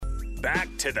Back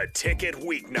to the Ticket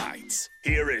weeknights.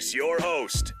 Here is your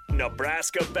host,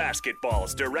 Nebraska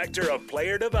Basketball's Director of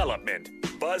Player Development,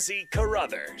 Buzzy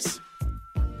Carruthers.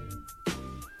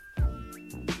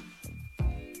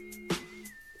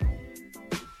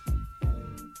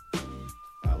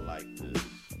 I like this.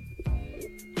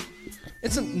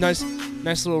 It's a nice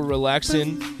little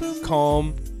relaxing,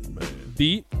 calm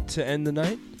beat to end the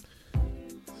night.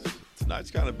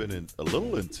 Tonight's kind of been a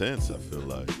little intense, I feel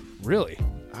like. Really?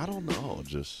 I don't know,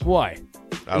 just Why?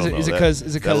 I don't know. Is it because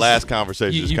that last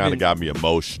conversation just kind of got me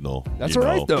emotional. That's all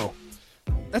right though.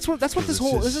 That's what this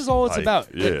is all it's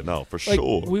about. Yeah, no, for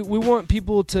sure. We want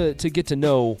people to get to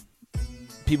know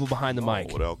people behind the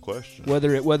mic. Without question.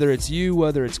 Whether it's you,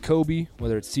 whether it's Kobe,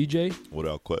 whether it's CJ.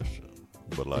 Without question.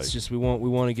 But like, it's just we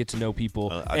want to get to know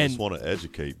people. I just want to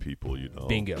educate people, you know.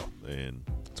 Bingo. And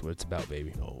that's what it's about,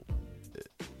 baby. You know,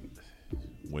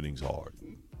 winning's hard.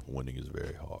 Winning is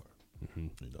very hard. Mm-hmm.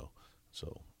 You know,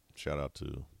 so shout out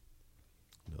to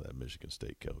that Michigan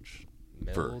State coach,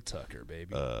 Mel Tucker,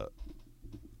 baby.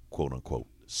 Quote unquote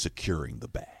securing the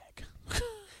bag.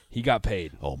 He got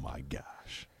paid. Oh my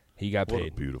gosh, he got paid. What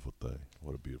a beautiful thing.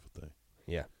 What a beautiful thing.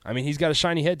 Yeah, I mean he's got a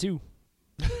shiny head too.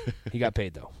 He got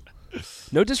paid though.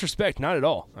 No disrespect, not at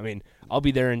all. I mean, I'll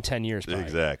be there in 10 years. Probably.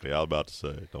 Exactly. I was about to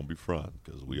say, don't be front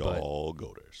because we all go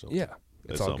there. So yeah,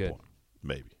 it's all good. Point,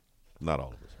 maybe not all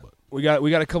of us, but we got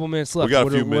a couple minutes left. We got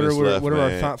a few minutes left. What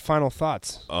are our final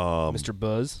thoughts, Mr.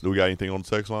 Buzz? Do we got anything on the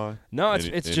text line? No,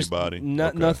 it's just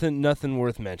nothing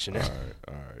worth mentioning.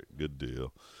 All right, good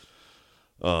deal.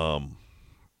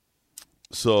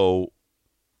 So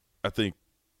I think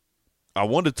I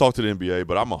wanted to talk to the NBA,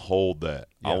 but I'm gonna hold that.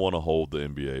 Yeah. I want to hold the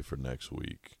NBA for next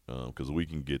week because we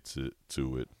can get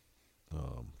to it.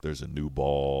 There's a new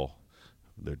ball;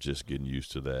 they're just getting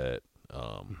used to that.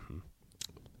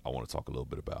 I want to talk a little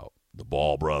bit about the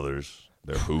Ball brothers.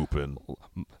 They're hooping.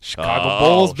 Chicago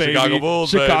Bulls, baby.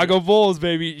 Chicago Bulls,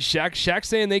 baby. Shaq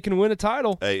saying they can win a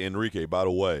title. Hey, Enrique, by the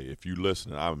way, if you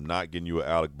listen, I'm not getting you an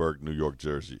Alec Burks New York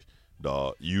jersey,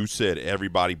 dog. You said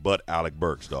everybody but Alec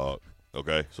Burks, dog.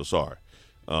 Okay, so sorry.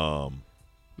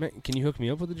 Man, can you hook me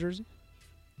up with a jersey?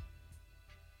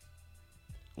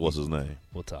 What's his name?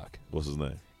 We'll talk. What's his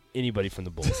name? Anybody from the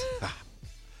Bulls.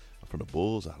 From the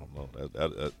Bulls? I don't know.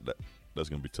 That's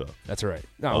going to be tough. That's all right.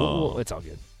 No, it's all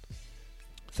good.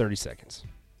 30 seconds.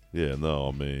 Yeah, no,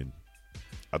 I mean,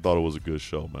 I thought it was a good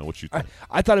show, man. What you think?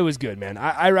 I thought it was good, man.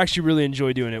 I actually really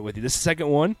enjoyed doing it with you. This second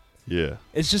one. Yeah.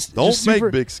 It's just don't just super,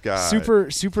 make Big Sky. Super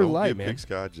don't light, get man. Big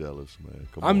Sky jealous, man.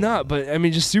 Come I'm on, not, man. but I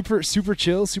mean, just super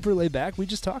chill, super laid back. We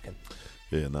just talking.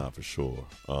 Yeah, nah, for sure.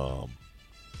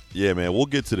 Yeah, man, we'll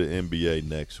get to the NBA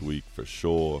next week for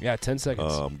sure. Yeah, 10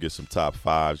 seconds. Get some top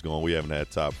fives going. We haven't had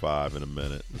top five in a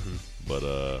minute. Mm-hmm. But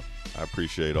I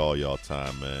appreciate all y'all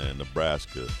time, man.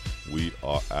 Nebraska, we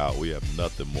are out. We have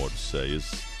nothing more to say.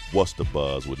 It's What's the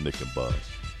Buzz with Nick and Buzz.